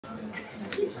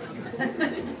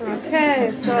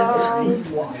Okay, so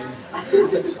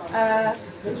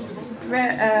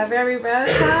very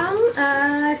welcome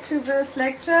to this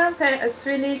lecture. It's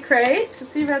really great to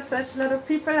see that such a lot of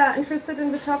people are interested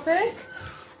in the topic.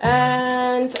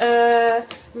 And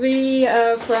we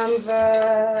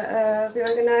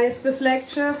organized this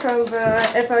lecture from the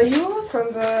FRU,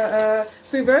 from the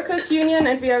Free Workers Union,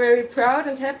 and we are very proud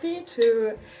and happy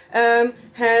to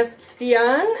have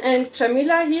Dian and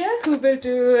Chamila here, who will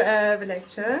do the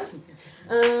lecture.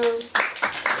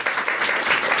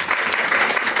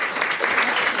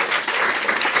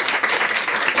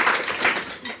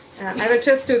 I will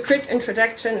just do a quick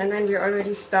introduction and then we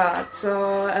already start.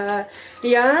 So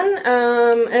Dian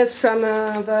is from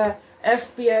the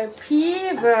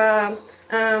FBLP, the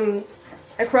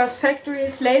Across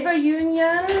Factories Labor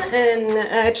Union in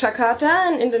Jakarta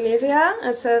in Indonesia.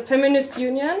 It's a feminist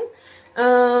union.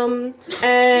 And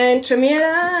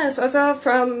Chamila is also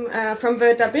from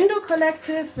the Dabindu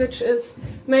Collective, which is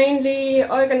mainly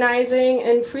organizing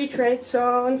in free trade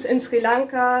zones in Sri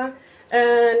Lanka,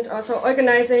 and also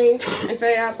organizing, and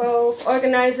they are both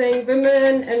organizing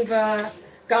women in the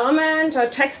garment or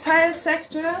textile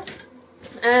sector.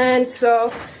 And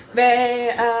so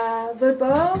they will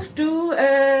both do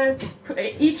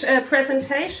each a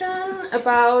presentation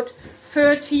about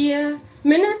 30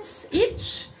 minutes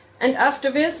each. And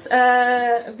after this,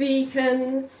 we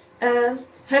can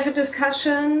have a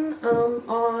discussion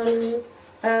on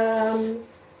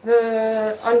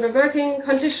the working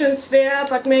conditions there,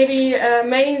 but maybe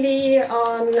mainly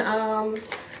on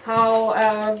how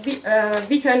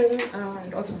we can,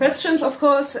 and also questions, of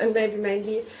course, and maybe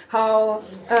mainly how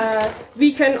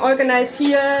we can organize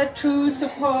here to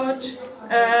support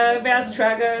their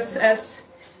struggles, as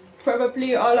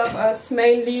probably all of us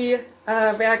mainly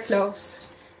wear clothes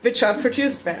which are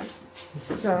produced there.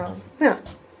 So, yeah.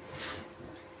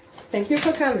 Thank you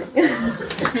for coming.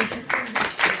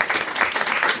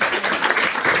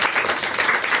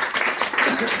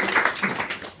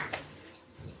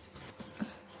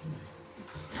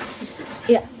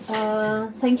 Yeah,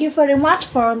 thank you very much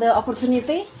for the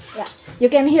opportunity. Yeah, you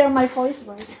can hear my voice,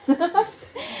 right?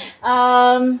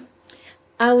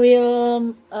 I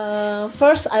will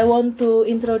first. I want to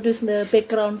introduce the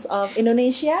backgrounds of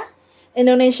Indonesia.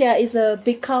 Indonesia is a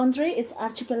big country. It's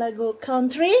archipelago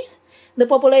country. The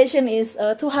population is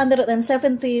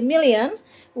 270 million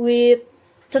with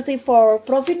 34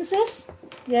 provinces.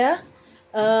 Yeah.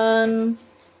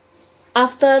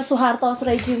 After Suharto's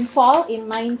regime fall in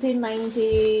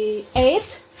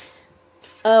 1998,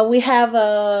 we have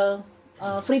a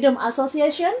freedom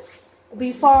association.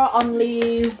 Before,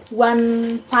 only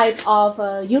one type of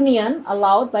union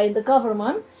allowed by the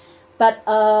government, but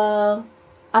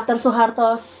after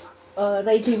Suharto's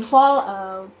regime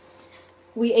fall,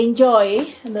 we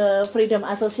enjoy the freedom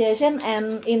association,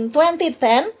 and in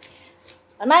 2010,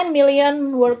 9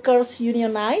 million workers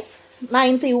unionized,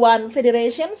 91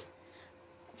 federations,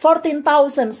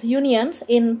 14,000 unions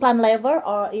in plant level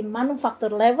or in manufacture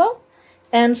level,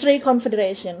 and 3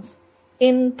 confederations.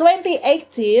 In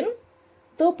 2018,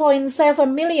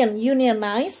 2.7 million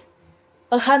unionized,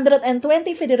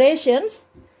 120 federations,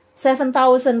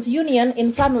 7,000 union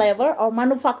in plant level or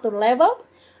manufacture level,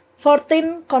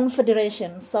 14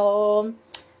 confederations. So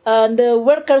the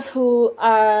workers who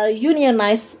are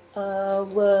unionized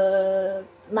are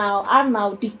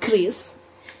now decreased.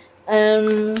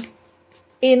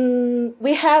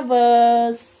 We have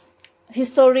a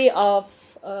history of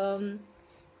a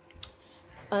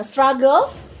struggle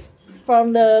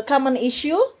from the common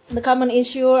issue. The common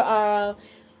issue are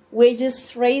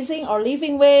wages raising or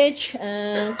living wage,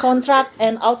 contract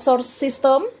and outsource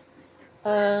system.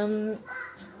 And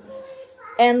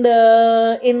in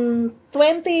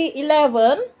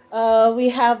 2011, we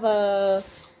have a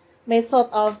method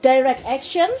of direct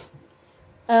action.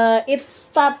 It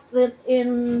started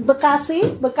in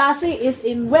Bekasi. Bekasi is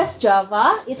in West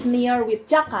Java. It's near with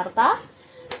Jakarta.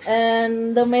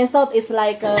 And the method is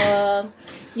like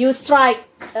you strike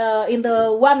in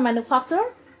the one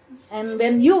manufacturer, and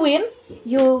when you win,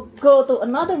 you go to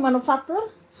another manufacturer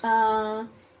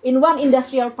in one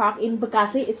industrial park in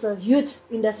Bekasi. It's a huge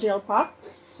industrial park.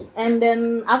 And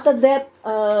then after that,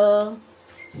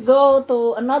 go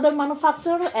to another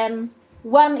manufacturer, and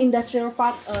one industrial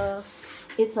park,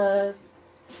 it's a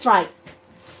strike.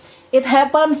 It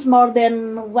happens more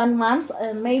than 1 month,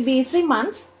 maybe 3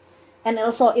 months. And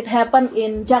also it happened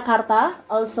in Jakarta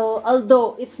also,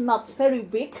 although it's not very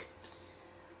big.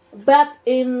 But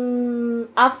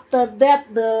after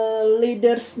that,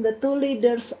 the two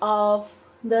leaders of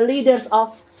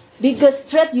biggest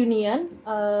trade union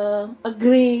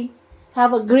agree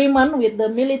have agreement with the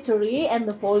military and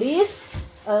the police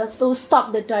to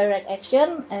stop the direct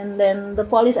action, and then the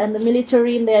police and the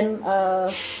military then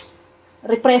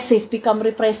become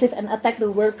repressive and attack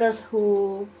the workers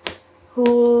who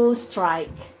strike.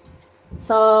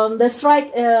 So the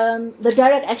strike, the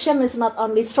direct action is not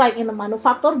only strike in the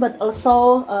manufacture, but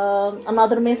also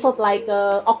another method like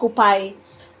occupy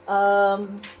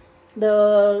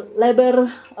the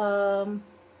labor.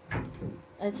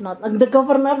 It's not the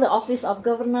governor, the office of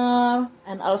governor,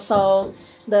 and also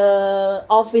the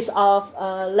office of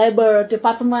labor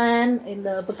department in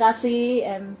the Bekasi,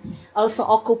 and also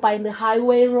occupying the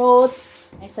highway roads,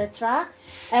 etc.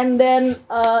 And then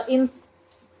in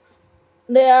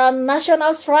the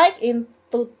national strike in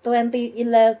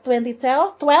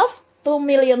 2012, 2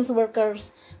 million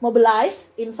workers mobilized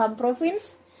in some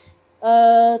province.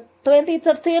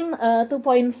 2013,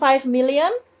 2.5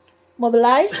 million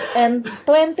mobilized, and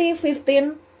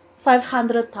 2015,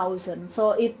 500,000.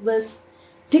 So it was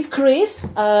decreased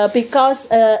because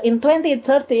in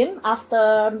 2013,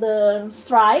 after the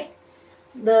strike,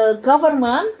 the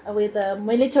government with the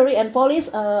military and police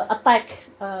attack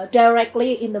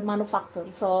directly in the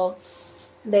manufacturing. So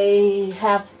they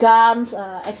have guns,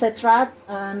 etc.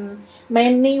 And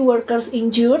many workers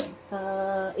injured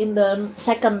in the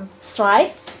second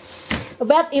strike.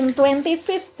 But in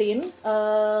 2015,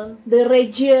 the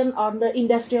region or the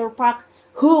industrial park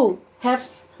who had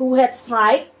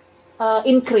strike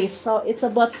increased. So it's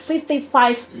about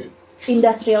 55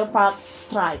 industrial park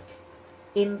strike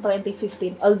in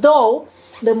 2015. Although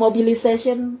the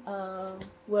mobilization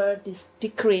were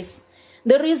decreased.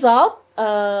 The result,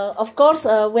 of course,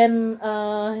 when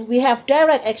we have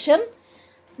direct action,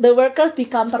 the workers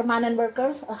become permanent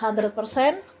workers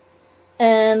 100%.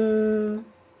 And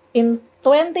in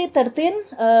 2013,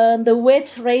 the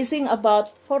wage raising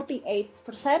about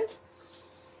 48%.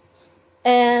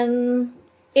 And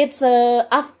it's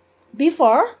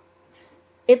before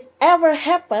it ever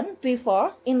happened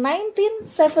before in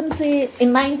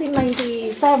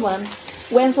 1997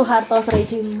 when Suharto's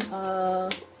regime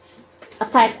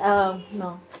attacked.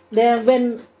 There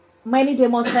when many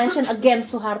demonstrations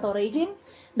against Suharto regime,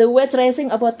 the wage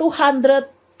raising about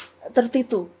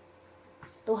 232.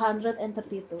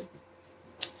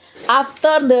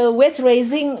 After the wage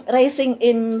raising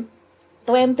in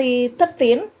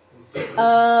 2013,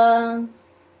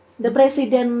 the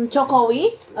President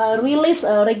Jokowi released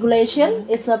a regulation.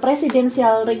 It's a president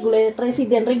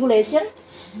regulation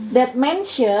that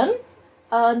mentioned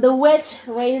the wage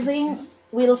raising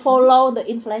will follow the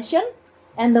inflation,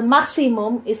 and the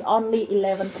maximum is only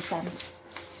 11%.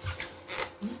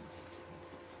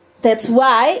 That's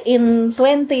why in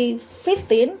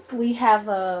 2015 we have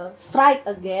a strike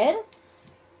again,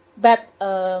 but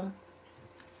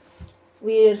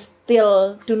we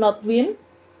still do not win.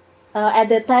 At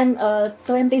that time,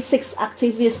 26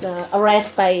 activists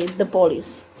arrested by the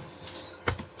police.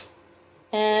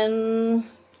 And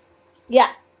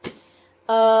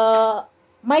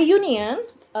my union,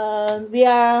 we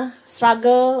are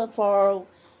struggle for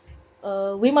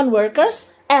women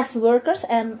workers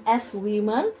and as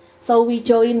women. So we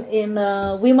join in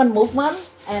women movement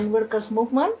and workers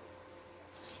movement.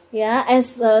 Yeah,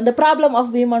 as the problem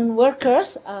of women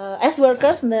workers, as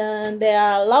workers, they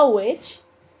are low wage.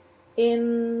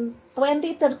 In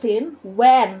 2013,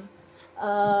 when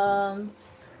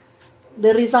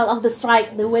the result of the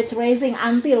strike, the wage raising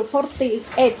until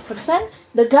 48%,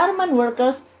 the garment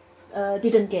workers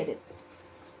didn't get it.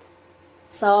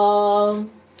 So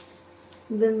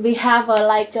then we have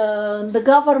the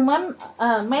government,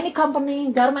 many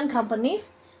garment companies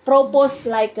propose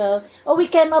we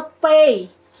cannot pay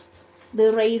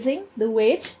the raising, the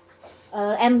wage,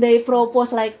 and they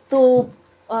propose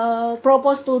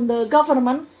propose to the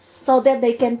government so that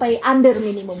they can pay under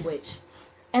minimum wage,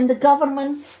 and the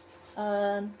government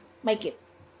make it.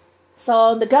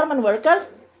 So the garment workers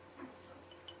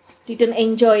didn't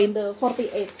enjoy the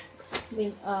 48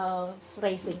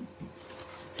 raising.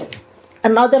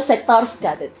 Another sectors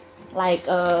got it, like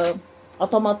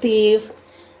automotive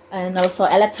and also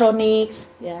electronics,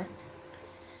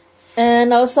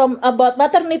 and also about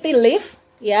maternity leave,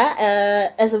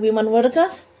 as a women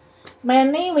workers.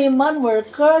 Many women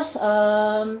workers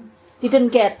didn't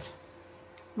get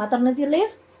maternity leave.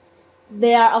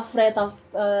 They are afraid of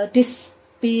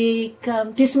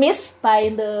become dismissed by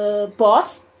the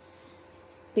boss,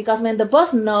 because when the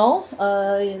boss know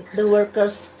the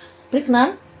workers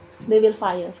pregnant, they will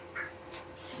fire.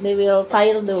 They will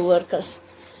fire the workers.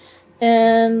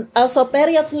 And also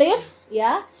period leave,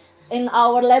 in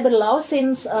our labor law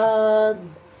since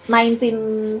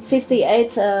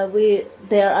 1958,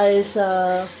 there is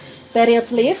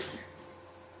periods leave.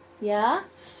 Yeah,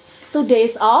 2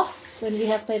 days off when we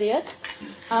have period.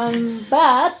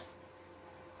 But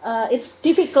it's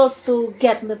difficult to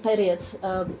get the period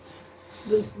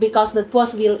because the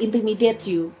boss will intimidate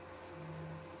you.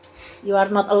 You are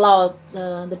not allowed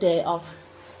the day off.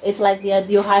 It's like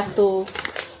you have to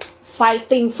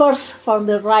fighting first for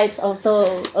the rights,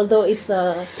 although it's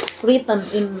written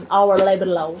in our labor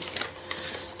law.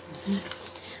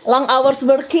 Long hours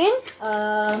working,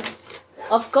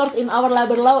 of course, in our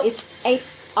labor law it's 8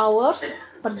 hours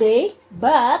per day,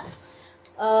 but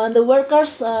the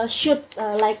workers should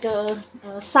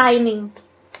signing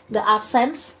the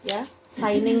absence, yeah,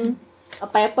 signing a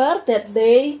paper that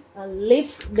they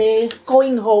they're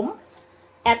going home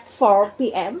at 4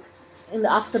 p.m. in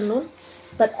the afternoon,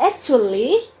 but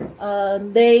actually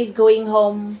they going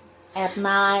home at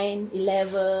 9,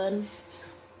 11,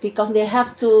 because they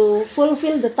have to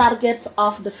fulfill the targets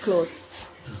of the clothes.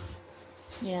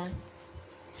 Yeah.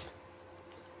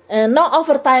 And no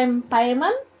overtime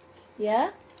payment, yeah.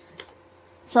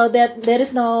 So that there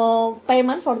is no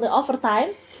payment for the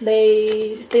overtime.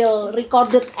 They still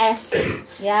recorded as,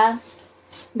 yeah.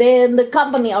 Then the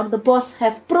company or the boss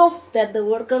have proof that the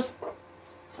workers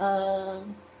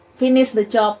finish the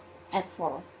job at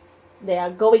 4. They are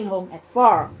going home at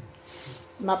 4,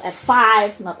 not at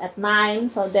 5, not at 9,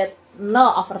 so that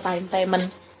no overtime payment.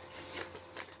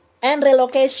 And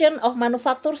relocation of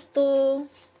manufacturers to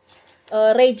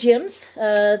regions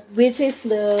which is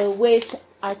the wage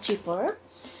are cheaper.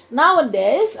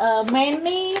 Nowadays,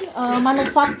 many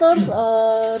manufacturers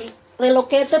are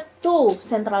relocated to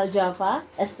Central Java,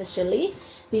 especially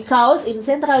because in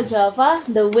Central Java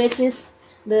the wage is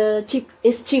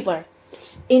cheaper.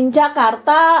 In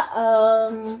Jakarta,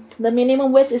 the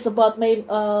minimum wage is about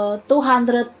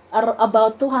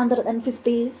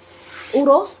 250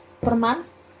 euros per month,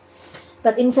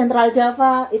 but in Central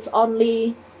Java it's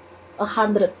only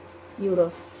 100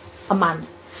 euros a month.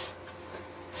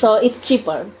 So it's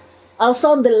cheaper.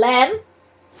 Also the land,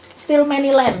 still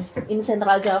many land in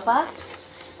Central Java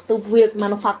to build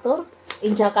manufacture.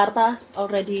 In Jakarta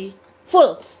already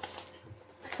full,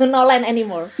 no land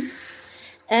anymore.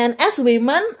 And as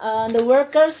women, the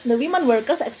women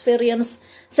workers experience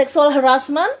sexual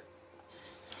harassment,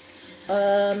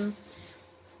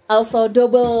 also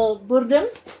double burden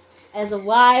as a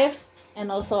wife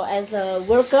and also as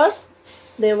workers.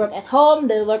 They work at home,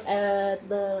 they work at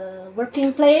the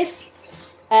working place,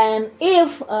 and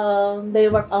if they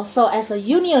work also as a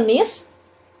unionist,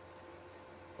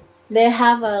 they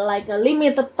have a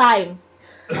limited time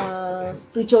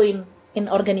to join in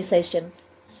organization.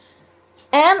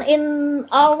 And in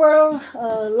our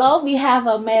law, we have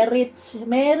a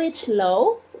marriage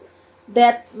law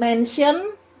that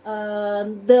mention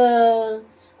the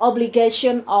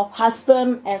obligation of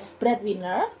husband as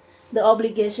breadwinner, the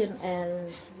obligation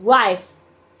as wife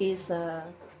is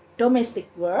domestic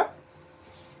work.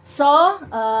 So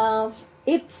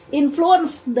it's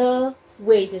influence the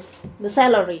wages, the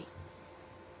salary.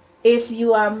 If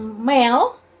you are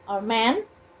male or man,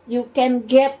 you can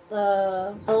get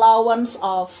allowance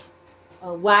of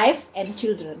wife and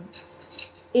children.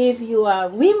 If you are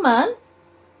women,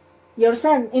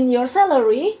 in your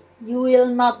salary, you will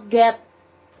not get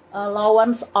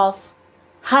allowance of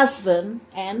husband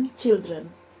and children.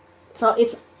 So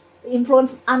it's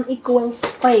influence unequal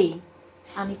pay.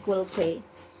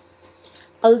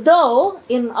 Although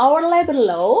in our labor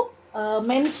law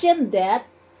mentioned that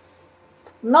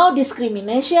no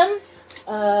discrimination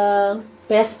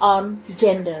based on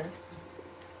gender.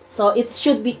 So it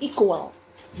should be equal.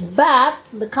 But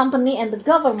the company and the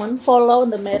government follow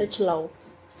the marriage law.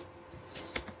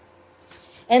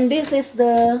 And this is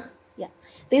the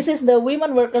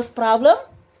women workers problem.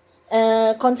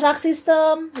 Contract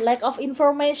system, lack of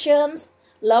information,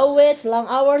 low wage, long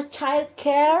hours, child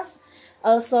care,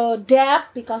 also debt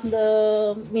because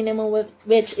the minimum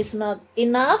wage is not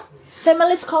enough.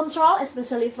 Family's control,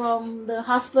 especially from the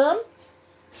husband.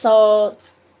 So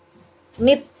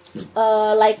need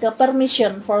a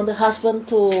permission for the husband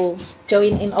to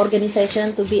join in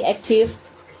organization, to be active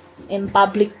in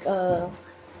public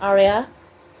area.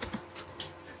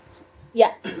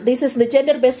 Yeah, this is the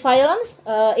gender-based violence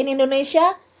in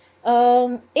Indonesia.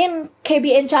 In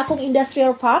KBN Cakung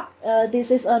Industrial Park,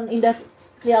 this is an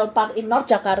industrial park in North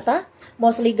Jakarta,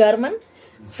 mostly garment.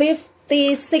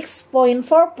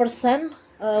 56.4%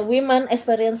 women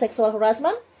experience sexual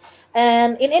harassment,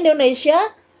 and in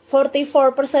Indonesia,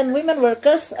 44% women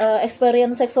workers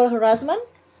experience sexual harassment.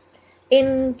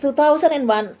 In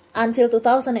 2001 until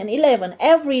 2011,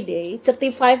 every day,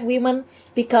 35 women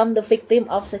become the victim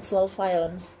of sexual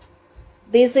violence.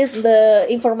 This is the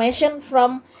information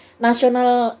from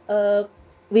National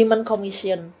Women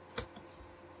Commission.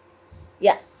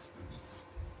 Yeah.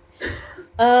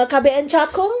 KBN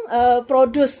Cakung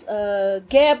produce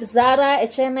Gap, Zara,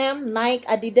 H&M, Nike,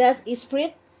 Adidas,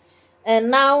 Esprit,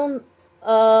 and now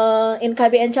in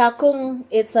KBN Cakung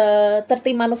it's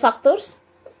 30 manufacturers,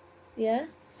 yeah,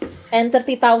 and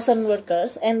 30,000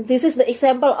 workers. And this is the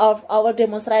example of our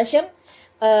demonstration.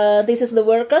 This is the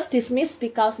workers dismissed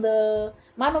because the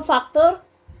manufacturer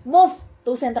moved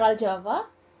to Central Java.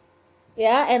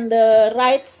 Yeah, and the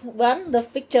right one, the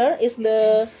picture, is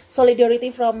the solidarity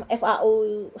from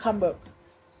FAO Hamburg.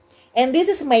 And this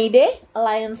is May Day,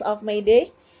 Alliance of May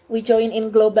Day. We join in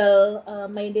global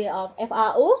May Day of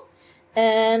FAO.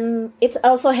 And it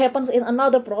also happens in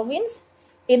another province.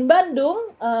 In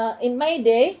Bandung, in May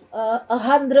Day,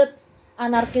 100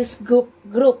 anarchist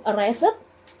group arrested.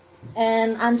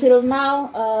 And until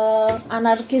now,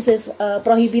 anarchism is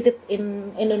prohibited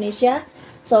in Indonesia.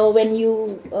 So when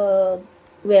you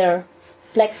wear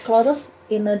black clothes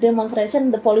in a demonstration,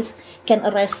 the police can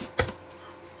arrest.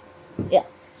 Yeah,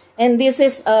 and this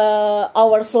is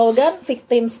our slogan: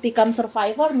 "Victims become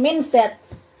survivor." Means that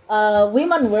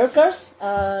women workers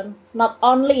not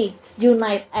only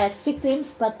unite as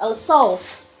victims but also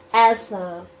as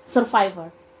survivor.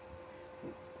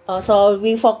 So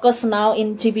we focus now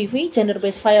in GBV,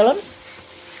 gender-based violence.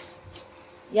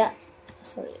 Yeah,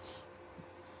 sorry.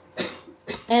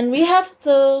 And we have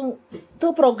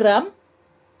two programs.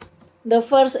 The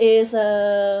first is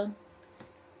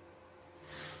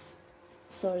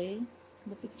sorry,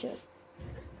 the picture.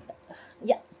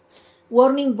 Yeah,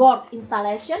 warning board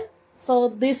installation.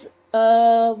 So this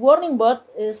warning board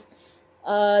is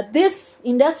this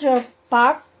industrial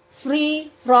park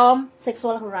free from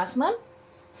sexual harassment.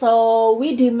 So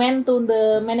we demand to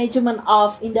the management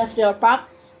of industrial park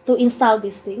to install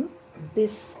this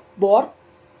board,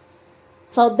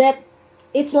 so that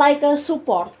it's like a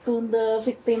support to the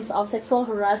victims of sexual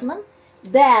harassment,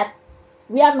 that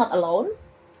we are not alone.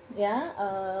 Yeah,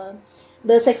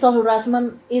 the sexual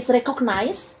harassment is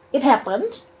recognized, it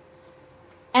happened,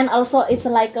 and also it's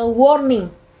like a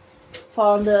warning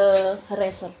for the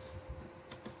harasser.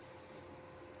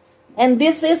 And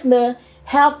this is the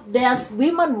help desk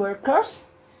women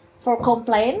workers for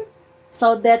complaint,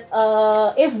 so that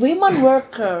if women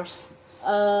workers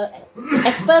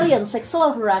experience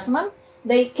sexual harassment,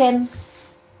 they can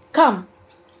come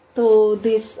to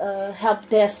this help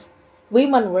desk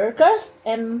women workers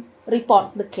and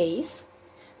report the case.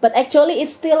 But actually it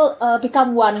still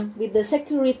become one with the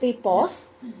security post,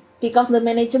 because the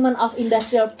management of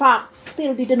industrial park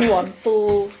still didn't want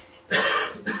to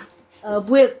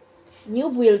build new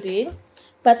building.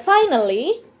 But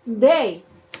finally they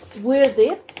build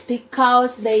it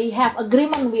because they have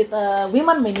agreement with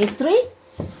women ministry,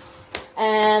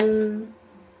 and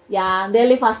yeah, they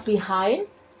leave us behind.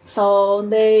 So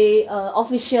they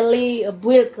officially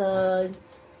build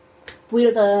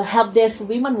help desk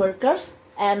women workers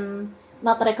and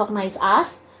not recognize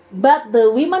us. But the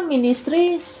women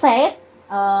ministry said,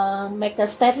 make a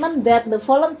statement that the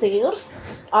volunteers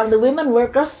or the women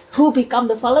workers who become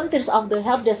the volunteers of the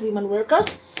help desk women workers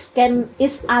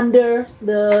is under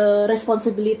the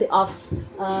responsibility of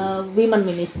women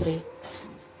ministry.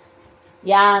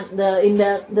 Yeah,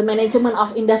 the management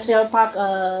of industrial park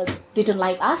didn't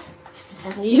like us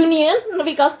as a union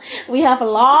because we have a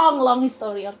long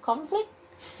history of conflict.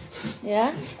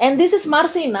 Yeah, and this is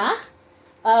Marsina.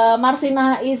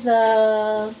 Marsina is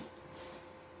a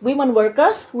women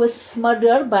workers who was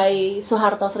murdered by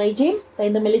Suharto's regime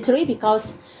in the military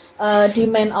because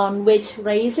demand on wage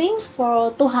raising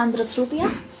for 200 rupiah.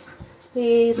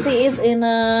 She is in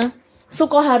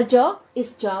Sukoharjo,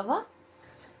 East Java.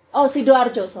 Oh,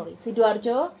 Sidoarjo, sorry.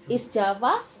 Sidoarjo, East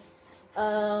Java.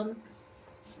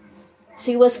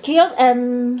 She was killed,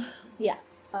 and yeah,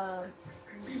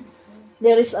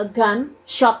 there is a gun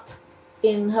shot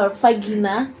in her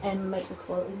vagina and make a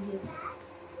hole in this.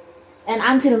 And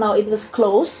until now it was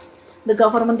closed. The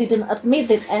government didn't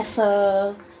admit it as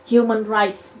a human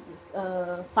rights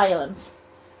violence.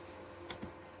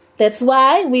 That's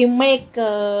why we make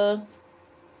the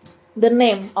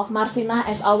name of Marsina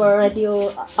as our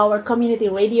radio, our community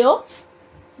radio.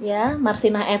 Yeah,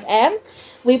 Marsina FM.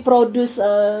 We produce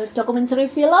a documentary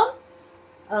film,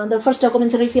 the first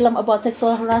documentary film about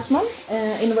sexual harassment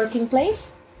in working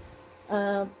place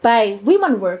by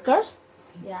women workers.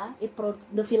 Yeah,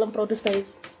 the film produced by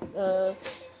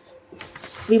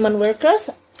women workers.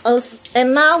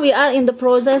 And now we are in the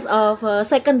process of a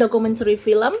second documentary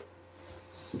film.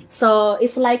 So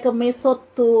it's like a method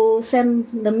to send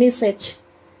the message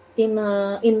in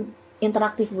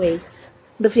interactive way.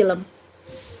 the film.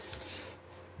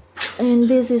 And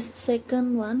this is the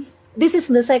second one. This is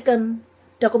the second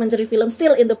documentary film,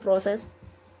 still in the process.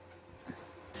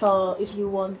 So if you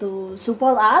want to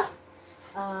support us,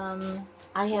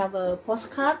 I have a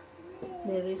postcard.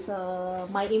 There is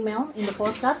my email in the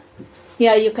postcard.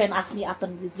 Here you can ask me after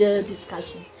the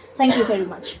discussion. Thank you very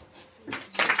much.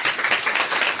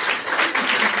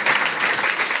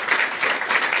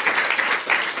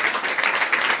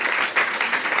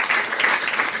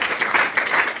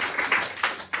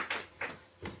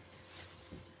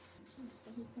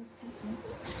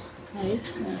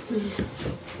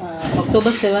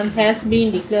 October 7th has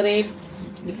been declared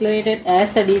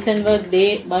as a Decent Work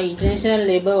Day by International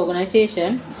Labour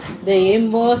Organization. The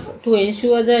aim was to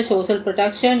ensure the social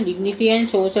protection, dignity and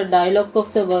social dialogue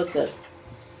of the workers.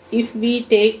 If we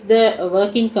take the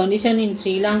working condition in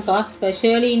Sri Lanka,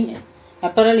 especially in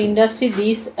apparel industry,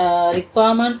 these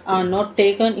requirements are not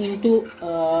taken into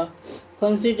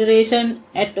consideration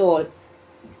at all.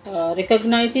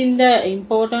 Recognizing the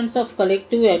importance of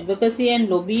collective advocacy and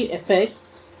lobby effect,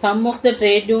 some of the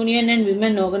trade union and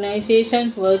women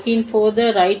organizations working for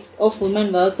the right of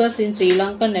women workers in Sri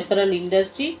Lankan apparel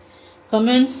industry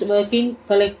commenced working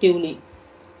collectively.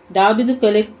 Dabindu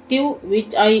Collective,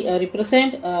 which I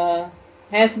represent,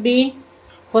 has been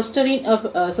fostering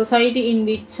a society in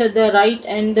which the right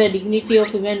and the dignity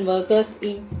of women workers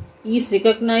is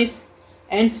recognized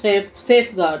and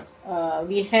safeguarded.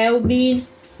 We have been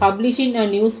publishing a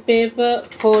newspaper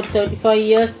for 35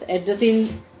 years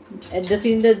addressing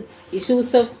the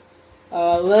issues of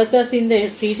workers in the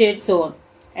free trade zone.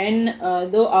 And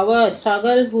though our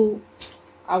struggle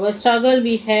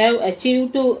we have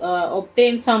achieved to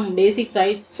obtain some basic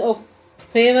rights of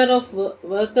favor of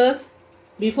workers.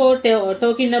 Before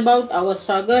talking about our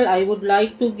struggle, I would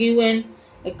like to give an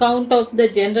account of the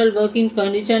general working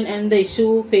condition and the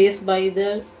issue faced by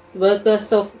the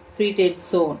workers of free trade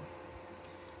zone.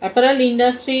 Apparel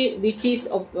industry, which is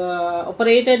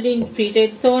operated in free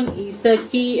trade zone, is a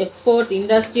key export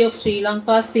industry of Sri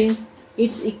Lanka since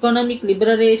its economic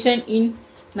liberation in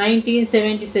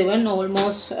 1977,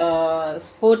 almost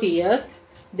 40 years.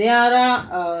 There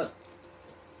are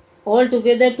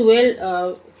altogether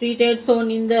 12 free trade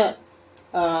zone in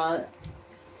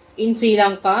Sri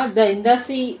Lanka. The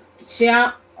industry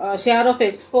share of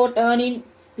export earning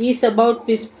is about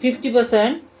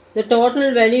 50%. The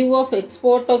total value of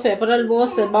export of apparel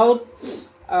was about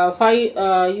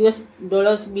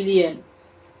 $5 billion.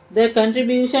 The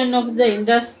contribution of the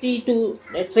industry to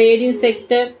the trading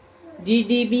sector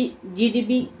GDP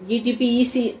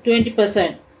is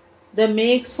 20%. The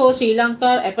makes for Sri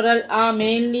Lanka apparel are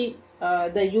mainly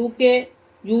the UK,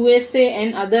 USA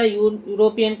and other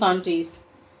European countries.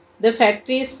 The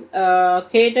factories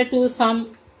cater to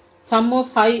some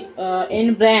of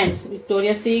high-end brands: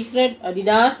 Victoria's Secret,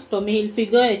 Adidas, Tommy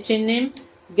Hilfiger, H&M,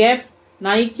 Gap,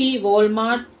 Nike,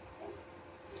 Walmart.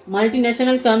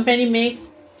 Multinational company makes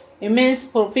immense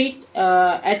profit.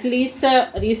 At least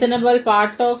a reasonable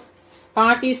part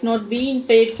is not being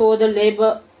paid for the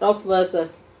labor of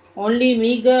workers. Only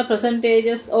meager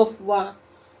percentages of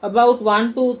about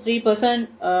 1 to 3%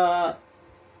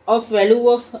 of value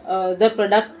of the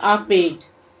product are paid.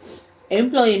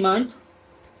 Employment.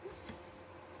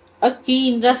 A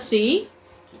key industry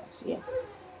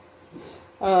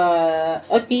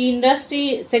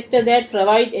sector that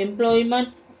provide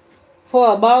employment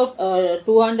for about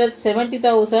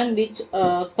 270,000, which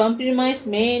comprise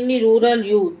mainly rural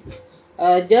youth.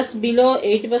 Just below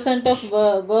 80% of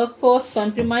workforce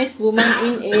comprise women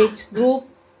in age group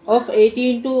of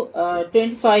 18 to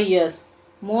 25 years.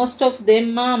 Most of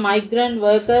them are migrant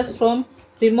workers from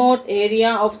remote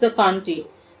area of the country,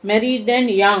 married and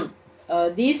young.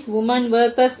 These women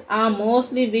workers are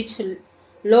mostly with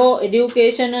low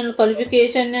educational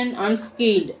qualification and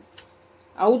unskilled.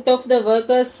 Out of the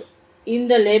workers in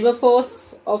the labor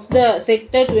force of the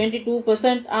sector,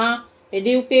 22% are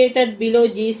educated below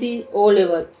GC O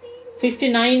level,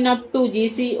 59 up to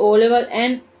GC O level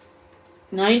and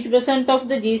 90% of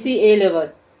the GC A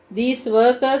level. These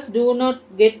workers do not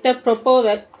get a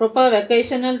proper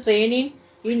vocational training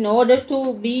in order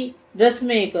to be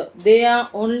dressmaker. They are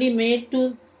only made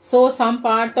to sew some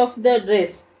part of the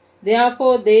dress.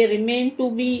 Therefore, they remain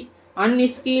to be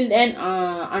unskilled and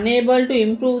unable to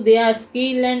improve their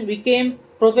skill and become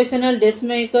professional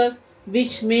dressmakers,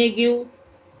 which may give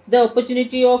the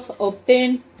opportunity of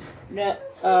obtain a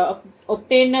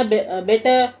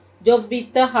better job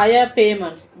with a higher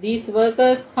payment. These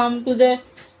workers come to the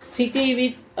city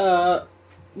with the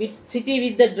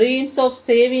dreams of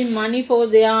saving money for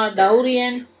their dowry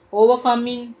and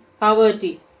overcoming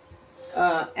poverty.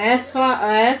 As far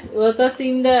as workers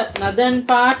in the northern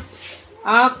parts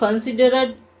are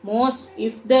considered most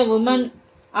if the women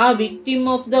are victims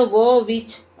of the war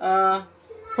which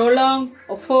prolonged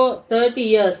for 30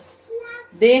 years.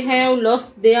 They have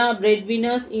lost their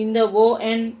breadwinners in the war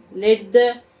and led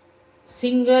the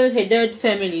single-headed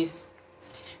families.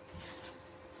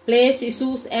 Place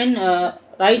issues and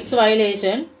rights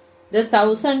violation. The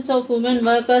thousands of women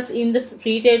workers in the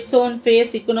free trade zone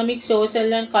face economic,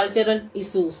 social and cultural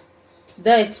issues.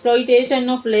 The exploitation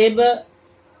of labor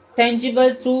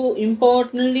tangible through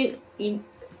importantly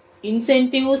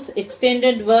incentives,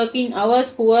 extended working hours,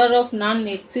 poor of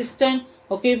non-existent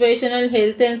occupational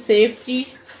health and safety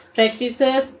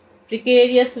practices,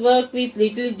 precarious work with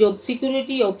little job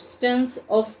security, absence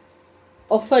of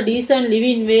a decent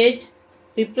living wage,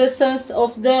 repressions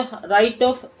of the right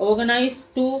of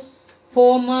organized to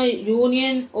form a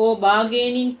union or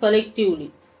bargaining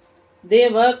collectively. They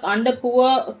work under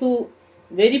poor to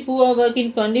very poor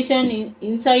working conditions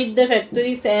inside the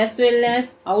factories as well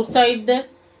as outside the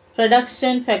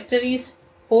production factories,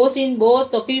 posing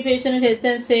both occupational health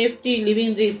and safety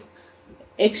living risk.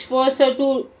 Exposure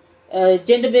to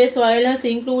gender-based violence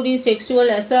including sexual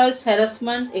assault,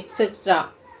 harassment, etc.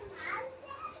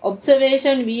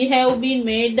 Observation: we have been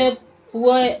made a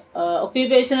poor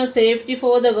occupational safety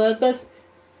for the workers.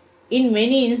 In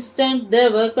many instances, the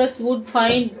workers would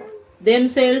find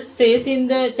themselves facing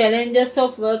the challenges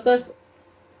of workers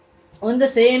on the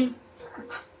same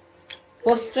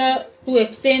posture to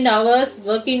extend hours,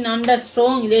 working under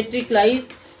strong electric light,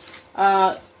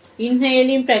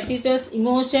 inhaling practices,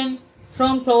 emotion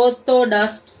from cloth or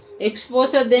dust,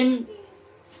 exposure them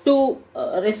to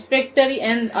respiratory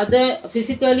and other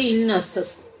physical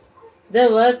illnesses. The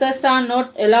workers are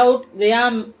not allowed to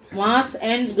wear masks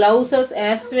and gloves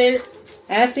as well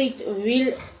as it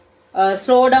will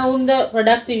slow down the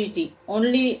productivity.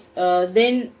 Only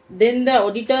then the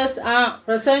auditors are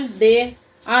present, they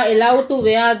are allowed to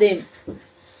wear them.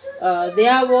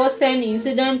 There was an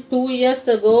incident 2 years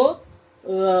ago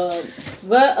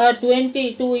where a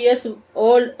 22 years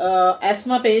old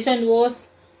asthma patient was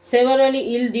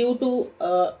severely ill due to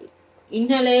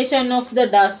inhalation of the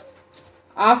dust.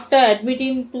 After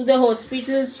admitting to the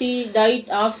hospital, she died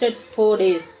after 4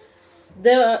 days.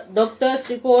 The doctor's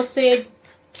report said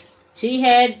she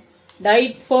had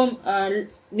died from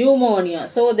pneumonia,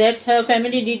 so that her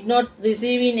family did not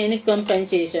receive any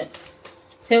compensation.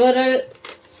 Several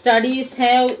studies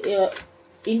have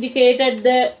indicated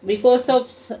that because of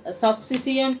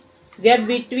subsistence gap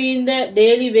between the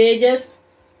daily wages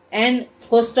and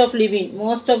cost of living,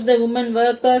 most of the women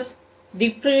workers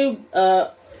deprived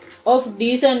of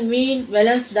decent meal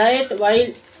balanced diet, while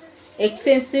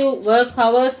excessive work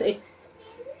hours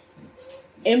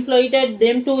employed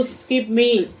them to skip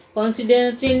meal,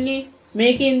 consequently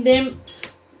making them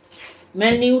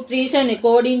malnutrition.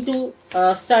 According to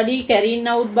a study carried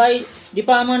out by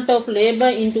Department of Labor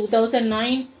in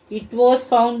 2009, it was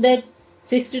found that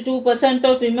 62%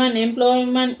 of women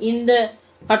employment in the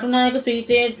Katunayaka Free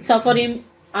Trade suffering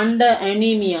under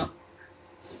anemia.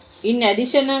 In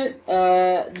addition,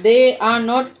 they are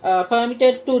not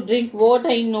permitted to drink water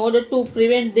in order to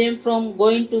prevent them from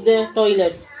going to the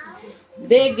toilets.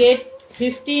 They get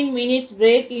 15 minutes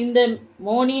break in the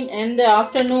morning and the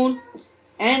afternoon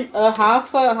and a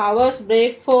half hour's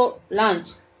break for lunch.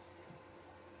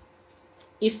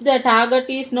 If the target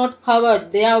is not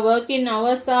covered, their working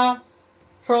hours are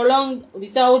prolonged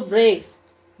without breaks.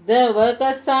 The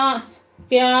workers are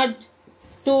scared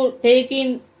to take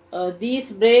in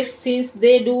these breaks since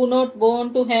they do not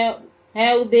want to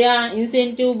have their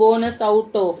incentive bonus out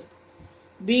of.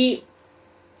 Be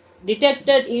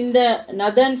detected in the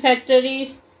northern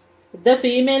factories. The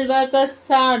female workers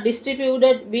are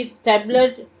distributed with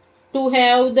tablets to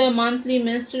have the monthly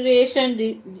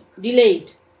menstruation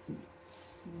delayed.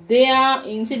 There are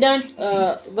incidents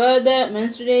where the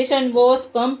menstruation was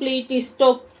completely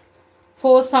stopped.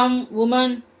 For some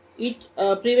women, it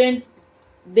prevents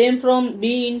them from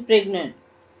being pregnant.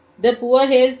 The poor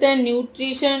health and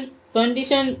nutrition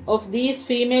condition of these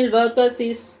female workers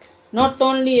is not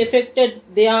only affected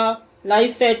their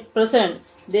life at present,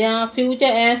 their future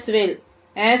as well.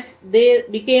 As they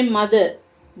became mother,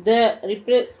 the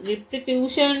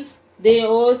repercussion they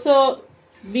also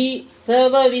be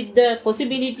served with the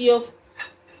possibility of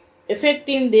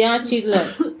affecting their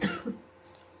children.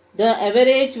 The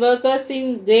average workers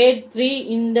in grade 3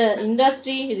 in the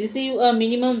industry receive a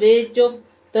minimum wage of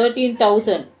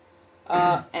 13,000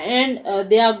 and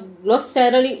their gross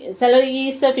salary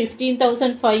is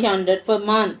 15,500 per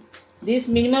month. This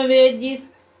minimum wage is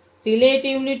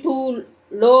relatively too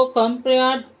low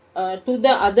compared to the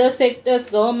other sectors,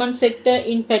 government sector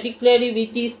in particular,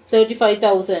 which is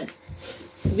 35,000,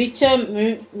 which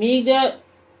a meager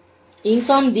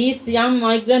income. These young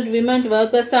migrant women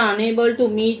workers are unable to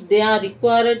meet their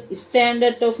required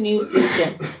standard of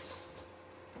nutrition.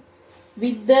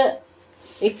 With the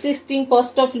existing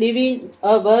cost of living,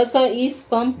 a worker is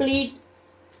complete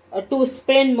to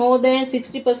spend more than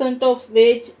 60% of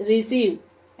wage received.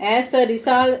 As a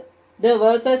result, the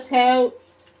workers have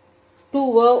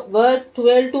to work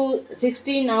 12 to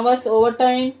 16 hours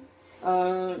overtime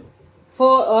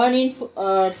for earning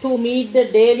to meet the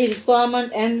daily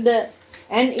requirement and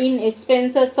in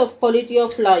expenses of quality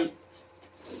of life.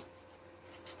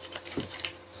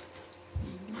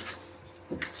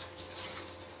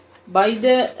 By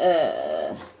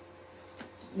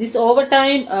this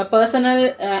overtime,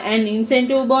 personal and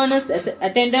incentive bonus,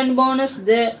 attendant bonus,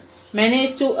 they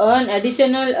manage to earn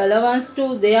additional allowance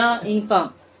to their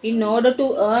income. In order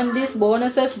to earn these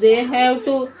bonuses, they have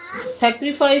to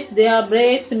sacrifice their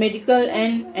breaks, medical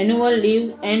and annual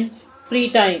leave and free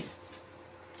time.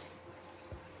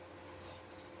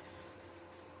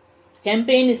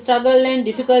 Campaign struggle and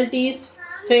difficulties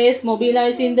face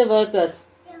mobilizing the workers.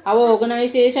 Our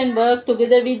organization work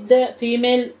together with the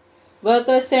female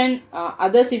workers and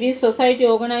other civil society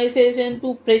organizations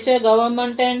to pressure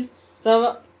government and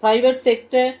private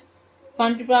sector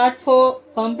contribute for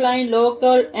complying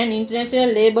local and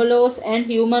international labor laws and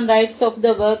human rights of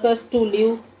the workers to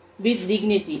live with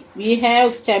dignity. We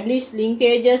have established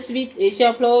linkages with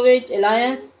Asia Flowage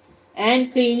Alliance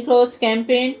and Clean Clothes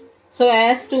Campaign so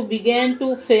as to begin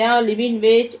to fair living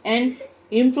wage and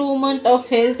improvement of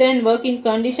health and working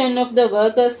condition of the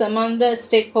workers among the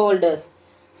stakeholders.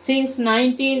 Since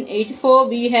 1984,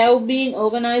 we have been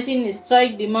organizing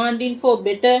strike demanding for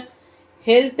better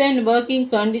health and working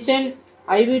condition.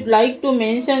 I would like to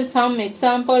mention some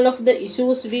example of the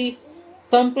issues we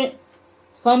campaigned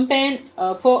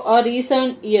for a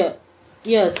recent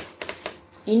years.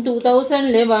 In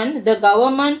 2011, the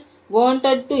government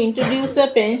wanted to introduce a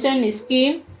pension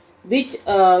scheme which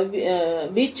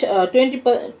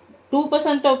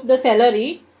 22% of the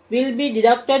salary will be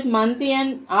deducted monthly,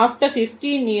 and after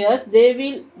 15 years they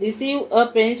will receive a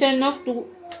pension of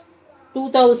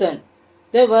 2,000.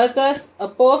 The workers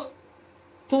opposed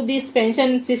to this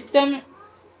pension system,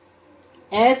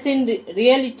 as in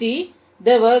reality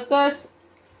the workers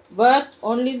worked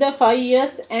only the 5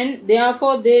 years and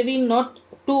therefore they will not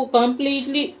to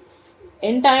completely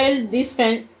entitled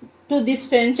to this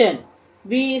pension.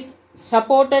 We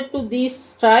supported to this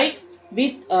strike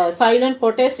with silent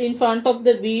protest in front of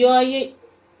the BOI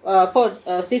for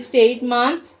 68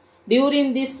 months.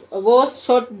 During this was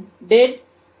shot dead,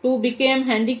 2 became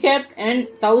handicapped, and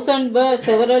thousands were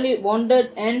severely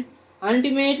wounded, and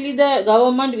ultimately the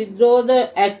government withdrew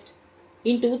the act.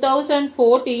 In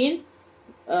 2014,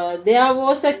 there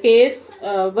was a case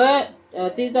where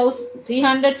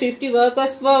 350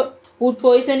 workers were food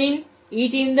poisoning,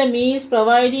 eating the meals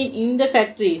provided in the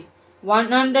factories.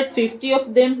 150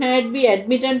 of them had been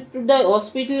admitted to the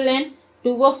hospital and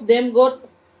 2 of them got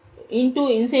into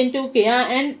intensive care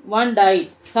and 1 died.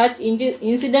 Such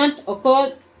incident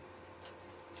occurred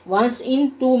once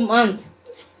in 2 months.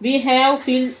 We have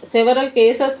filed several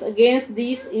cases against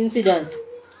these incidents.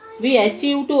 We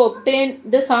achieved to obtain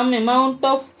the some amount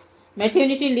of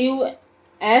maternity leave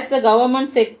as the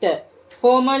government sector.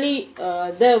 Formerly,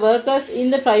 the workers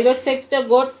in the private sector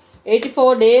got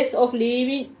 84 days of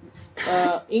leave,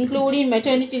 including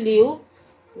maternity leave,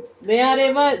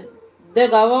 wherever the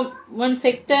government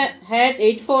sector had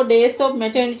 84 days of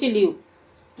maternity leave.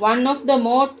 One of the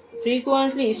more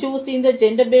frequently issues in the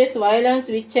gender-based violence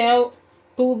which have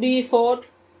to be fought,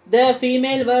 the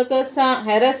female workers are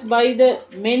harassed by the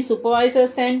men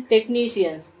supervisors and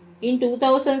technicians. In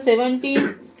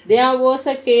 2017, there was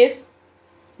a case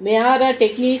where a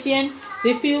technician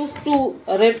refused to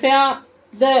repair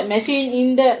the machine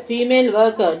in the female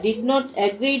worker, did not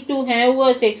agree to have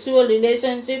a sexual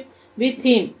relationship with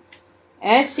him,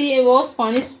 as she was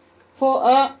punished for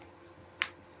her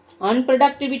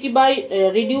unproductivity by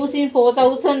reducing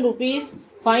 4,000 rupees.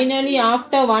 Finally,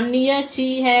 after 1 year,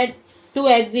 she had to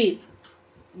agree.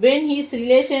 When his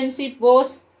relationship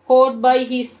was caught by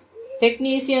his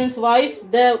technician's wife,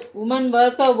 the woman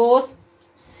worker was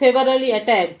severely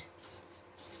attacked.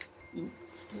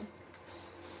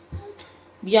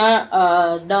 We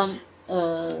are done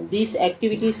these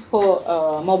activities for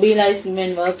mobilized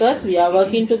women workers. We are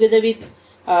working together with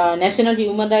National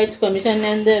Human Rights Commission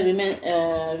and the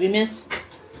Women's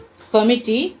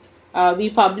Committee. We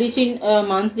publish in a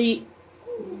monthly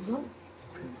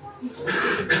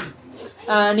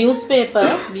newspaper,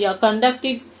 we are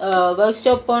conducting a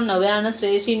workshop on awareness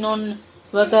raising on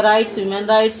worker rights, women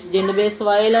rights, gender-based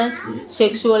violence,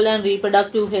 sexual and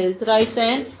reproductive health rights,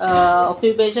 and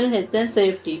occupational health and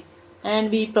safety.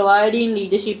 And we providing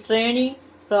leadership training,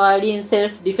 providing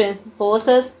self-defense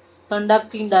courses,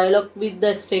 conducting dialogue with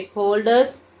the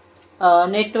stakeholders,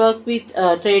 network with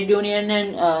trade union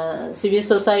and civil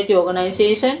society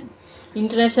organization,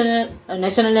 international,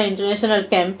 national and international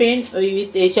campaign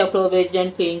with Asia Flow Veg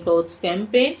and Clean Clothes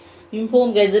campaign,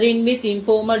 inform gathering with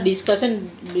informal discussion,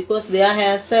 because there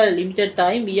has a limited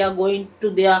time. We are going to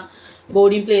their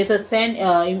boarding places and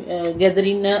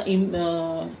gathering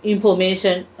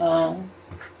information.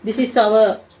 This is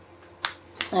our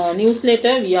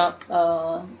newsletter. We are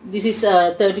this is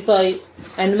 35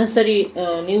 anniversary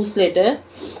newsletter.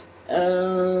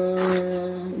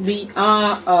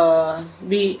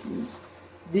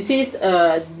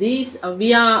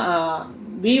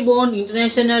 We want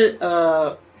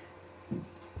international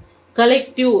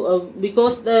collective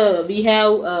because we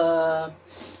have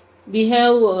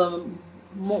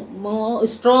more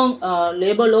strong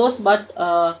labor laws, but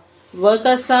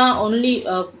workers are only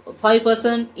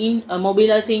 5% in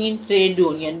mobilizing in trade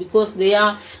union, because they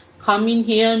are coming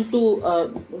here to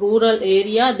rural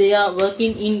area. They are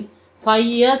working in 5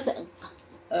 years,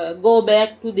 go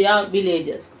back to their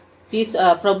villages. It is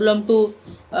a problem to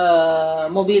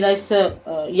mobilize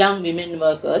young women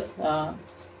workers.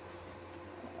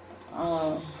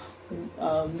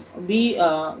 We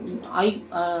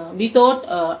thought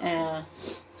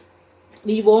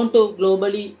we want to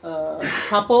globally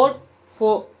support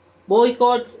for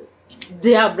boycott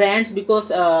their brands, because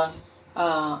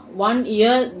 1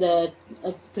 year the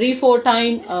 3-4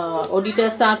 times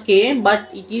auditors came, but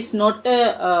it is not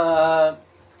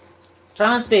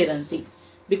transparency,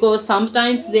 because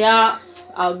sometimes they are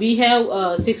we have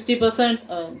 60%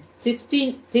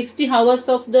 60 hours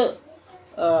of the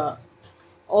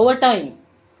overtime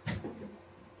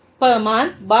per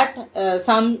month, but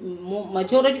some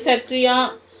majority factory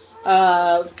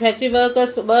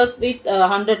workers work with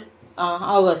 100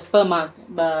 hours per month.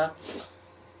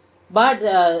 But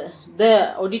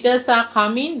the auditors are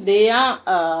coming. They are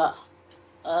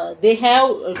they have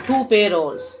 2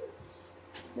 payrolls.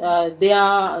 They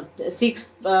are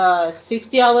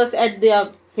 60 hours at their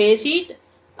pay sheet.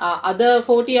 Other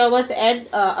 40 hours at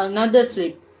another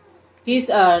slip.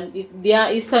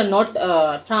 There is not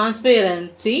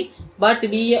transparency, but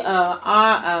we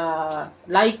are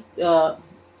like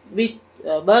we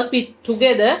work with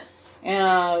together.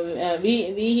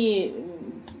 We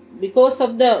because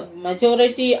of the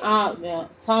majority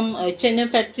some H&M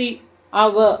factory,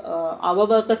 our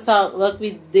workers work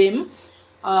with them.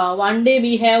 One day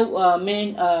we have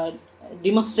main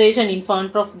demonstration in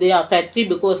front of their factory,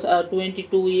 because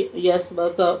 22 years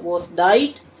worker was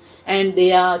died, and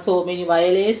there are so many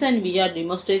violations. We are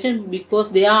demonstration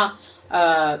because they are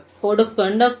code of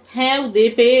conduct they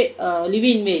pay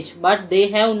living wage, but they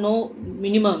have no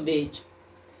minimum wage.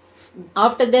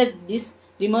 After that, this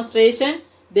demonstration,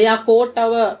 they are caught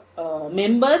our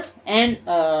members and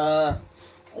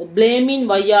blaming,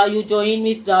 why are you joining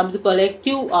with Dabindu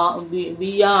Collective?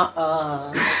 We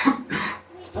are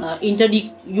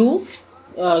interdict you.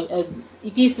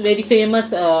 It is very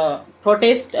famous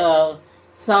protest.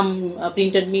 Some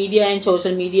printed media and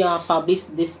social media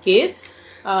published this case.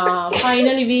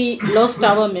 Finally, we lost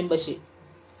our membership.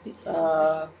 We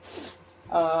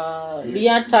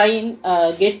are trying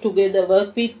get together,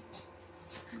 work with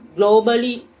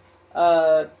globally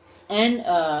and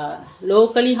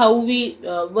locally, how we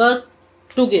work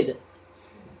together.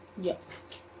 Yeah.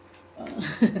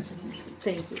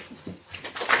 Thank you.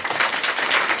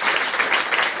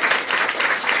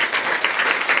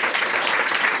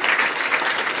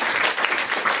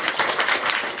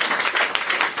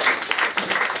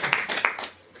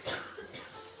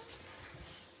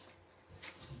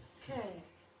 Okay,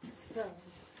 so